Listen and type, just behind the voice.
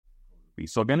SIP.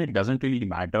 So again, it doesn't really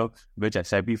matter which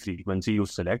SIP frequency you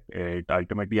select. It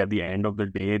ultimately, at the end of the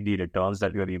day, the returns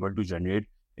that you are able to generate,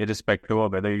 irrespective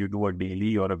of whether you do a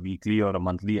daily or a weekly or a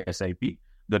monthly SIP,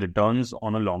 the returns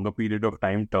on a longer period of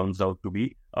time turns out to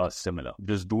be similar.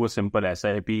 Just do a simple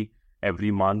SIP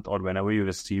every month, or whenever you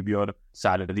receive your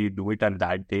salary, do it at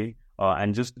that day,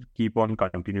 and just keep on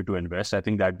continue to invest. I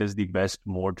think that is the best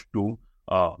mode to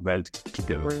wealth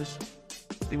creation.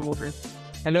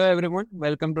 Hello everyone,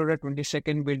 welcome to the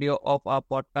 22nd video of our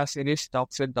podcast series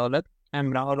Talks with Daulat.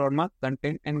 I'm Rahul Verma,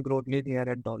 content and growth lead here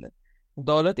at Daulat.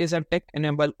 Daulat is a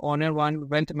tech-enabled owner-one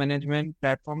wealth management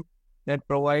platform that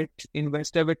provides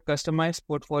investors with customized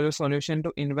portfolio solution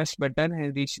to invest better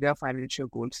and reach their financial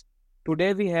goals.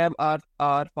 Today we have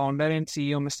our founder and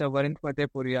CEO, Mr. Varun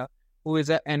Fatehpuria, who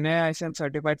is a NISM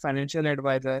certified financial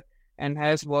advisor and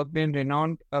has worked in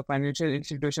renowned financial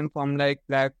institutions from like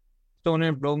Blackstone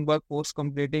and Bloomberg post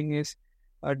completing his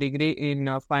degree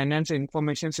in Finance and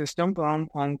Information System from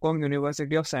Hong Kong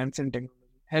University of Science and Technology.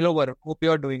 Hello Varun, hope you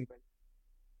are doing well.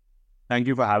 Thank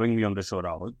you for having me on the show,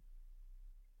 Rahul.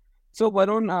 So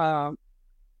Varun,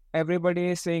 everybody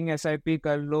is saying SIP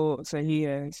kar lo, sahi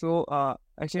hai. So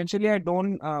essentially I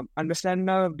don't understand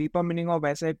the deeper meaning of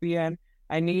SIP and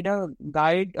I need a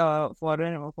guide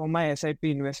for my SIP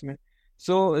investment.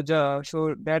 So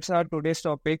that's our today's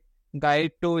topic,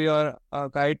 guide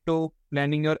to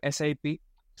planning your SIP.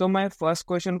 So my first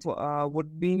question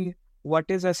would be, what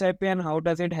is SIP and how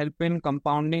does it help in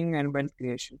compounding and wealth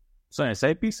creation? So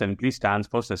SIP simply stands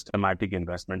for Systematic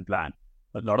Investment Plan.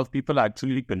 A lot of people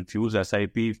actually confuse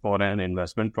SIP for an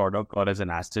investment product or as an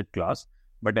asset class,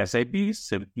 but SIP is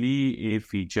simply a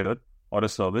feature or a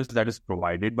service that is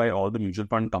provided by all the mutual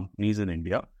fund companies in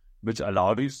India, which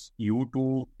allows you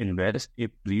to invest a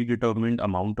predetermined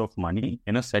amount of money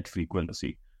in a set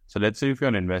frequency. So let's say if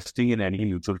you're investing in any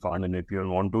mutual fund and if you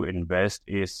want to invest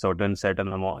a certain set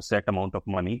amount of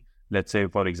money, let's say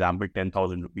for example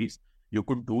 10,000 rupees, you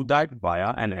could do that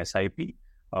via an SIP.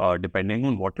 Depending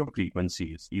on what your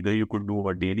frequency is. Either you could do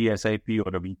a daily SIP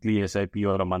or a weekly SIP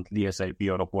or a monthly SIP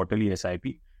or a quarterly SIP,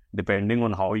 depending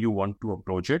on how you want to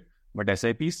approach it. But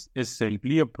SIP is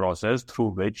simply a process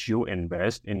through which you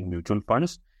invest in mutual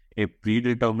funds a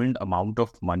predetermined amount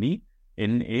of money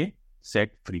in a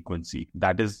set frequency.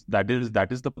 That is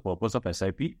the purpose of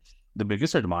SIP. The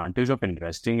biggest advantage of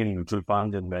investing in mutual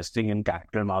funds, investing in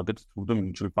capital markets through the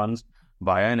mutual funds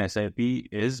via an SIP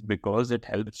is because it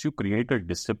helps you create a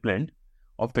discipline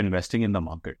of investing in the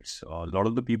markets. A lot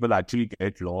of the people actually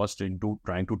get lost into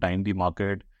trying to time the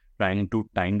market, trying to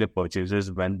time their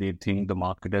purchases when they think the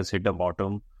market has hit a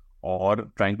bottom, or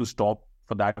trying to stop,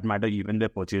 for that matter, even their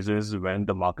purchases when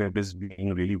the market is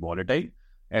being really volatile.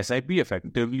 SIP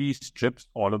effectively strips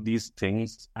all of these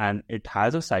things and it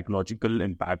has a psychological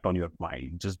impact on your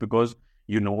mind. Just because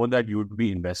you know that you would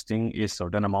be investing a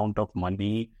certain amount of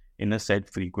money in a set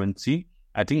frequency,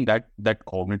 I think that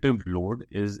cognitive load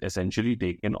is essentially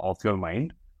taken off your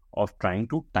mind of trying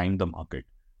to time the market.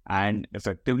 And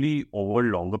effectively, over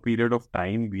a longer period of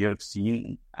time, we have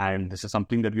seen, and this is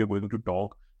something that we are going to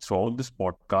talk throughout this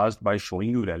podcast by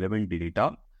showing you relevant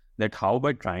data, that how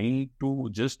by trying to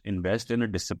just invest in a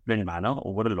disciplined manner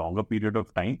over a longer period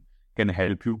of time can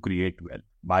help you create wealth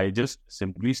by just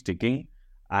simply sticking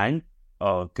and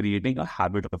creating a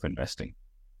habit of investing.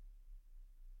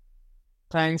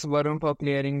 Thanks, Varun, for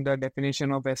clearing the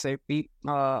definition of SIP.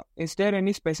 Is there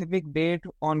any specific date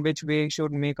on which we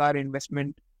should make our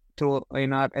investment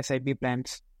in our SIP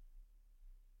plans?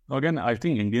 Again, I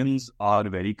think Indians are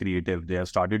very creative. They have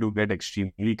started to get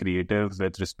extremely creative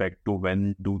with respect to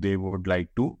when they would like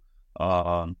to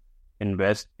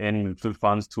invest in mutual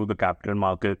funds through the capital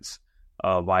markets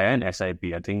via an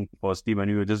SIP. I think firstly, when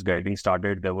we were just getting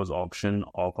started, there was option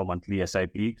of a monthly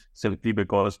SIP simply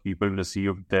because people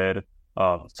received their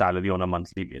salary on a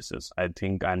monthly basis. I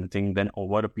think then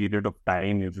over a period of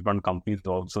time, mutual fund companies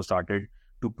also started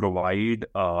to provide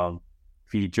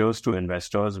features to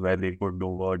investors where they could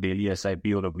do a daily SIP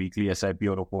or a weekly SIP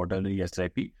or a quarterly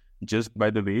SIP just by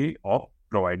the way of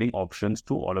providing options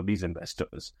to all of these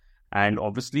investors. And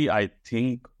obviously, I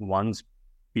think once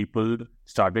people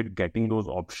started getting those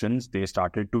options, they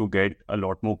started to get a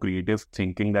lot more creative,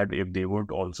 thinking that if they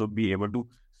would also be able to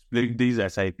split these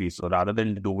SIPs. So rather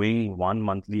than doing one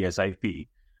monthly SIP,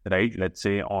 right, let's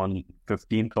say on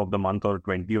 15th of the month or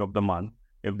 20th of the month,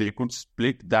 if they could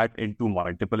split that into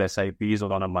multiple SIPs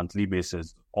or on a monthly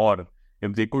basis, or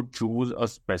if they could choose a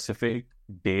specific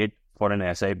date for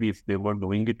an SIP if they were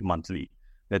doing it monthly.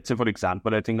 Let's say, for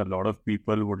example, I think a lot of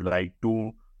people would like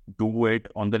to do it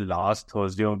on the last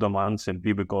Thursday of the month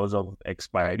simply because of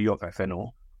expiry of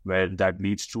FNO, where that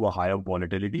leads to a higher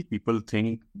volatility. People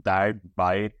think that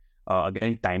by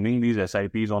again timing these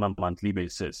SIPs on a monthly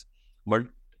basis. But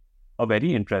a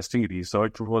very interesting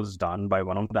research was done by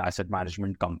one of the asset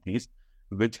management companies,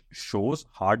 which shows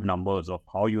hard numbers of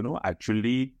how,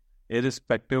 actually,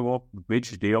 irrespective of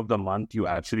which day of the month you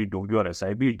actually do your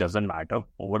SIP, it doesn't matter.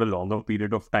 Over a longer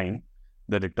period of time,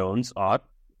 the returns are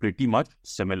pretty much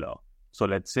similar. So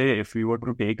let's say if we were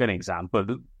to take an example,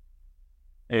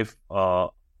 if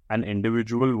an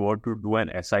individual were to do an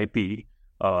SIP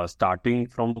starting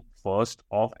from first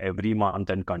of every month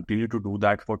and continue to do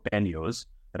that for 10 years,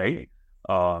 right?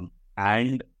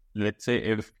 And let's say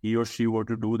if he or she were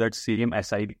to do that same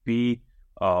SIP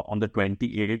on the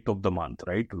 28th of the month,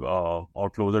 right? Or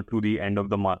closer to the end of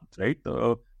the month, right?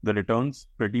 The returns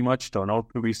pretty much turn out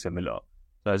to be similar.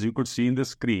 So as you could see in the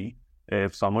screen,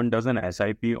 if someone does an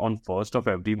SIP on first of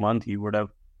every month, he would have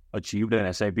achieved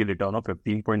an SIP return of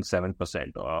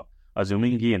 15.7%,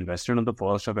 assuming he invested on the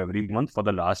first of every month for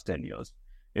the last 10 years.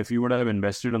 If you would have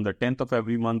invested on the 10th of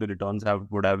every month, the returns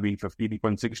would have been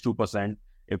 15.62%.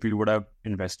 If you would have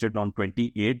invested on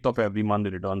 28th of every month,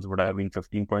 the returns would have been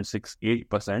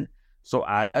 15.68%. So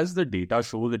as the data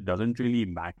shows, it doesn't really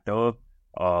matter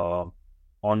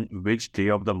on which day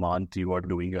of the month you are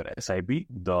doing your SIP.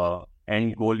 The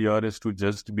end goal here is to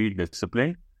just be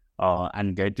disciplined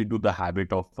and get into the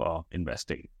habit of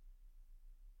investing.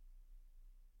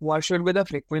 What should be the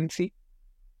frequency?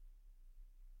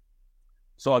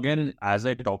 So again, as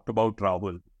I talked about,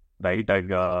 Rahul, right?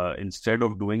 Instead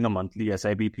of doing a monthly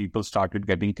SIP, people started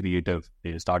getting creative.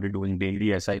 They started doing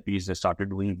daily SIPs. They started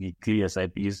doing weekly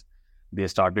SIPs. They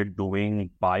started doing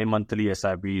bi-monthly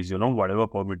SIPs, whatever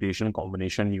permutation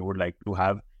combination you would like to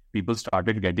have. People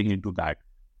started getting into that.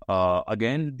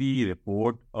 Again, the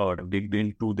report digged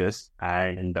into this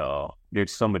and did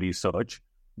some research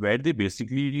where they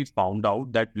basically found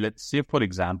out that, let's say, for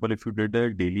example, if you did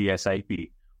a daily SIP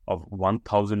of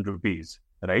 1,000 rupees,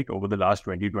 right, over the last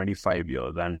 20-25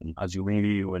 years, and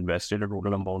assumingly you invested a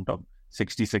total amount of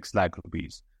 66 lakh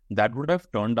rupees, that would have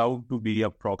turned out to be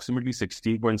approximately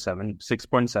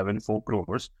 6.74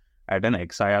 crores at an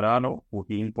XIRR of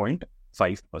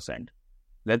 14.5%.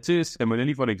 Let's say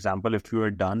similarly, for example, if you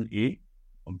had done a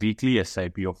weekly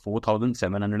SIP of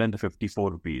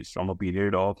 4,754 rupees from a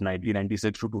period of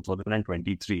 1996 to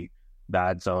 2023,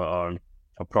 that's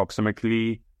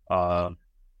approximately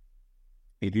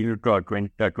 18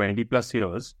 to 20 plus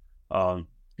years,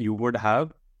 you would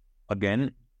have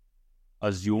again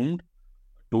assumed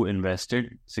to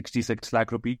invested 66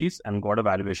 lakh rupees and got a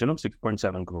valuation of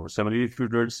 6.7 crores. Similarly, if you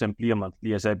did simply a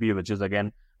monthly SIP, which is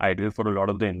again ideal for a lot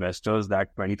of the investors,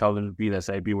 that 20,000 rupees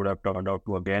SIP would have turned out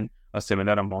to again a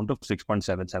similar amount of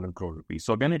 6.77 crore rupees.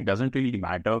 So again, it doesn't really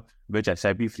matter which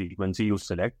SIP frequency you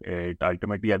select. It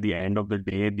ultimately, at the end of the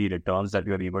day, the returns that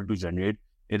you are able to generate,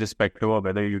 irrespective of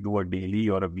whether you do a daily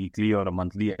or a weekly or a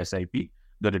monthly SIP,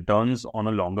 the returns on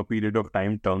a longer period of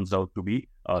time turns out to be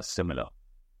similar.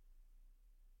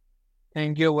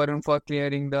 Thank you, Varun, for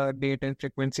clearing the date and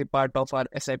frequency part of our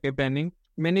SIP planning.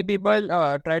 Many people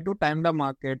try to time the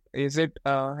market. Is it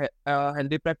a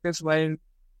healthy practice while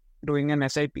doing an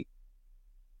SIP?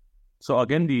 So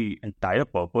again, the entire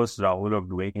purpose, Rahul, of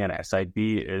doing an SIP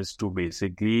is to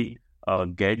basically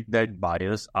get that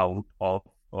bias out of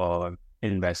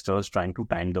investors trying to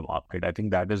time the market. I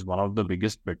think that is one of the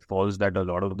biggest pitfalls that a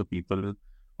lot of the people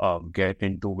get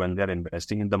into when they're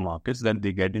investing in the markets, that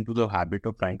they get into the habit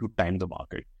of trying to time the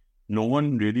market. No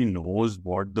one really knows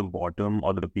what the bottom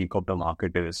or the peak of the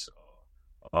market is.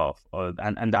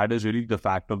 And that is really the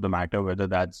fact of the matter, whether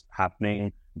that's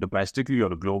happening domestically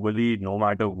or globally. No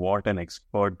matter what an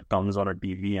expert comes on a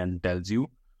TV and tells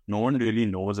you, no one really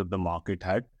knows if the market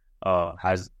has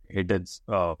hit its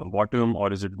bottom,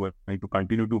 or is it going to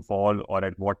continue to fall, or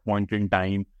at what point in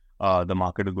time the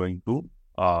market is going to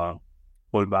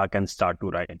pull back and start to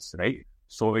rise, right?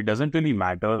 So it doesn't really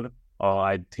matter.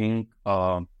 I think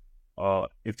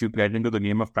if you get into the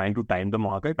game of trying to time the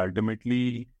market,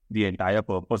 ultimately the entire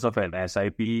purpose of an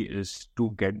SIP is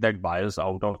to get that bias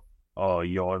out of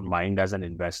your mind as an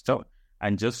investor,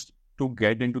 and just to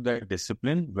get into that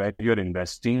discipline where you're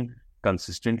investing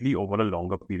consistently over a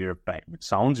longer period of time. It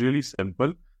sounds really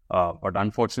simple, but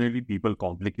unfortunately people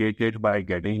complicate it by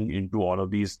getting into all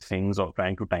of these things of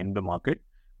trying to time the market.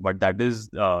 But that is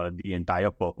the entire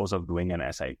purpose of doing an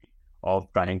SIP,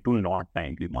 of trying to not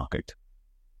time the market.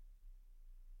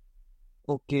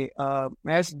 Okay,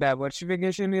 as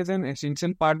diversification is an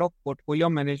essential part of portfolio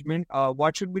management,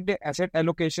 what should be the asset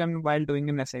allocation while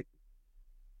doing an SIP?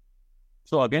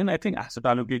 So again, I think asset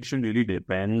allocation really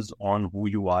depends on who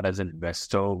you are as an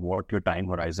investor, what your time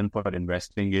horizon for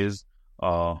investing is,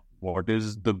 what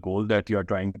is the goal that you are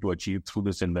trying to achieve through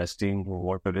this investing,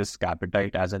 what the risk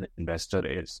appetite as an investor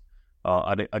is.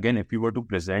 Again, if you were to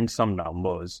present some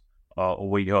numbers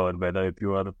over here, whether if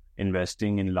you are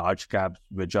investing in large caps,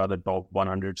 which are the top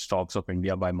 100 stocks of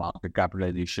India by market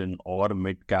capitalization, or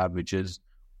mid cap, which is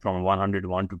from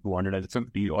 101 to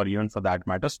 250, or even for that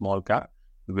matter, small cap,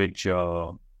 which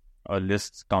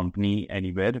lists company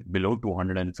anywhere below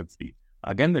 250.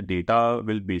 Again, the data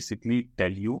will basically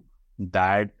tell you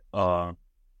that over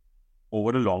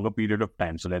a longer period of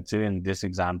time. So let's say in this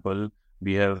example,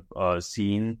 we have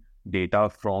seen data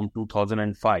from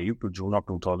 2005 to June of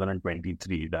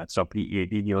 2023. That's roughly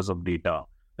 18 years of data,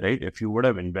 right? If you would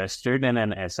have invested in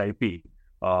an SIP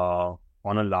on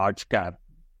a large cap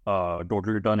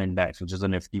total return index, which is a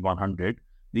Nifty 100,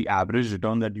 the average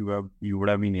return that you would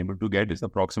have been able to get is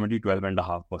approximately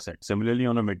 12.5%. Similarly,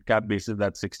 on a mid cap basis,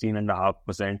 that's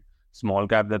 16.5%. Small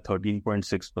cap, that's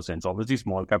 13.6%. So obviously,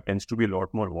 small cap tends to be a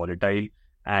lot more volatile,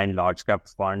 and large cap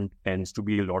fund tends to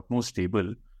be a lot more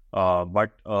stable.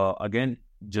 But again,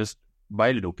 just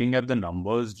by looking at the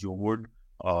numbers, you would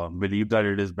believe that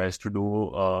it is best to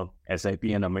do SIP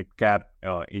in a mid-cap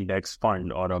index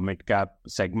fund or a mid-cap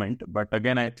segment. But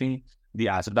again, I think the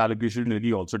asset allocation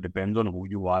really also depends on who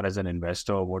you are as an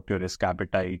investor, what your risk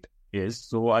appetite is.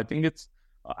 So I think it's,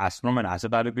 as from an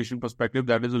asset allocation perspective,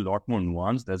 that is a lot more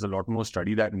nuanced. There's a lot more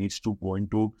study that needs to go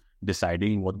into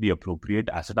deciding what the appropriate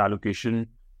asset allocation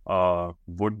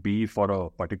would be for a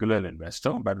particular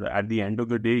investor. But at the end of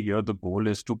the day, here the goal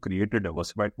is to create a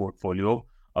diversified portfolio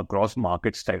across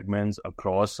market segments,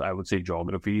 across, I would say,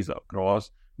 geographies,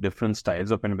 across different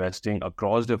styles of investing,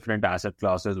 across different asset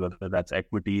classes, whether that's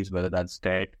equities, whether that's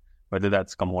debt, whether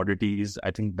that's commodities.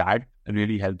 I think that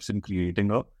really helps in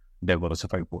creating a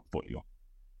diversified portfolio.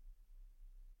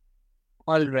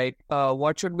 All right.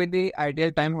 What should be the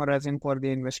ideal time horizon for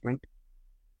the investment?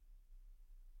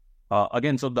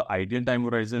 Again, so the ideal time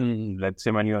horizon, let's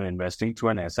say when you're investing through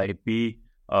an SIP,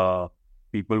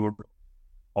 people would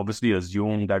obviously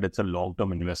assume that it's a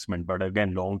long-term investment. But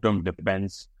again, long-term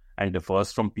depends and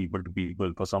differs from people to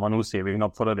people. For someone who's saving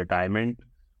up for a retirement,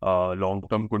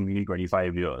 long-term could mean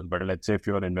 25 years. But let's say if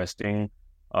you're investing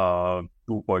to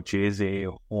purchase a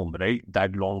home, right,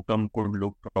 that long-term could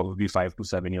look probably 5 to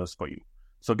 7 years for you.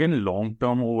 So again,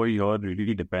 long-term over here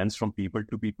really depends from people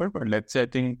to people. But let's say, I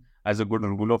think as a good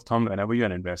rule of thumb, whenever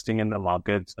you're investing in the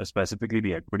markets, specifically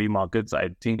the equity markets, I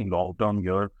think long-term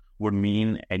here would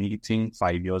mean anything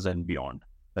 5 years and beyond,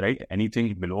 right?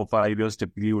 Anything below 5 years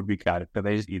typically would be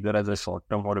characterized either as a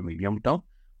short-term or a medium-term.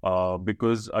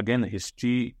 Because again,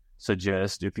 history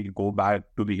suggests, if you go back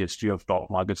to the history of stock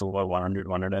markets over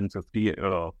 150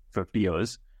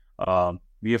 years,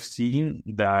 we have seen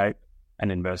that an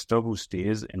investor who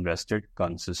stays invested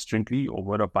consistently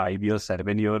over a 5-year,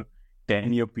 7-year,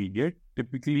 10-year period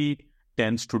typically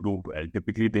tends to do well.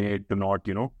 Typically, they do not,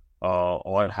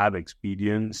 or have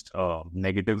experienced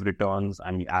negative returns.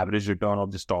 And the average return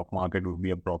of the stock market would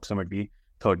be approximately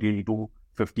 13 to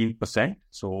 15%.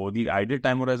 So the ideal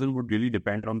time horizon would really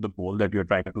depend on the goal that you're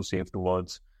trying to save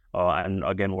towards. And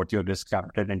again, what your risk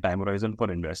appetite and time horizon for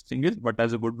investing is. But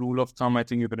as a good rule of thumb, I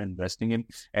think if you're investing in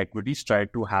equities, try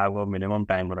to have a minimum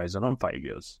time horizon on 5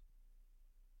 years.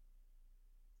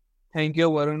 Thank you,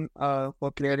 Varun,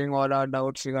 for clearing all our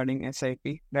doubts regarding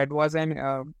SIP. That was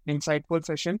an insightful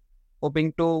session.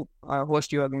 Hoping to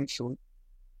host you again soon.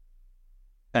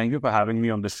 Thank you for having me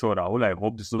on the show, Rahul. I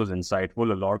hope this was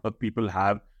insightful. A lot of people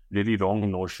have really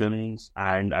wrong notions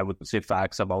and I would say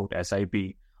facts about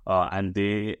SIP, and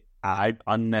they add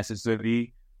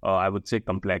unnecessary, I would say,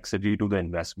 complexity to the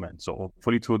investment. So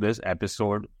hopefully through this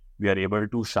episode, we are able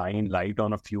to shine light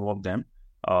on a few of them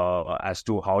as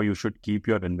to how you should keep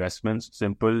your investments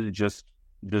simple. Just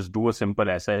do a simple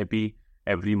SIP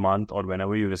every month, or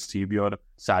whenever you receive your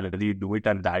salary, do it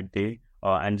on that day,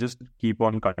 and just keep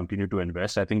on continue to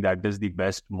invest. I think that is the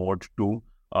best mode to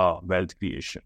wealth creation.